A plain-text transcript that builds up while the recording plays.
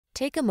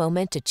Take a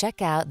moment to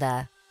check out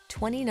the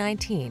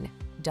 2019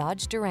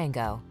 Dodge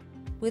Durango.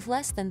 With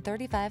less than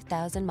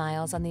 35,000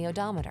 miles on the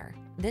odometer,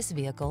 this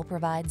vehicle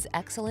provides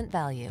excellent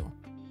value.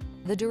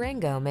 The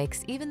Durango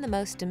makes even the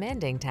most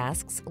demanding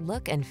tasks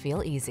look and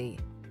feel easy.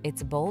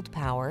 Its bold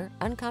power,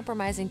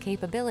 uncompromising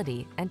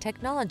capability, and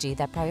technology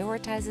that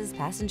prioritizes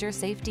passenger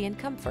safety and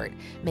comfort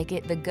make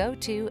it the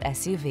go-to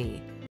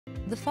SUV.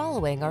 The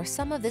following are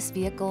some of this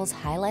vehicle's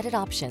highlighted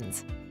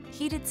options: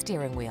 heated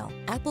steering wheel,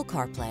 Apple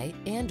CarPlay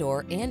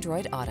and/or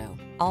Android Auto,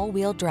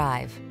 all-wheel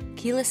drive,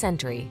 keyless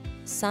entry,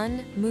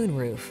 sun,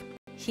 moonroof,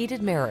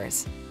 heated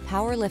mirrors,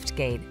 power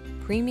liftgate,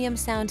 premium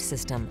sound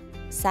system,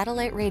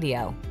 satellite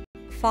radio,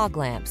 fog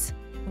lamps.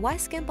 Why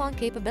skimp on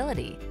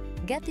capability?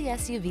 Get the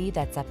SUV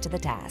that's up to the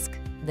task,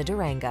 the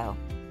Durango.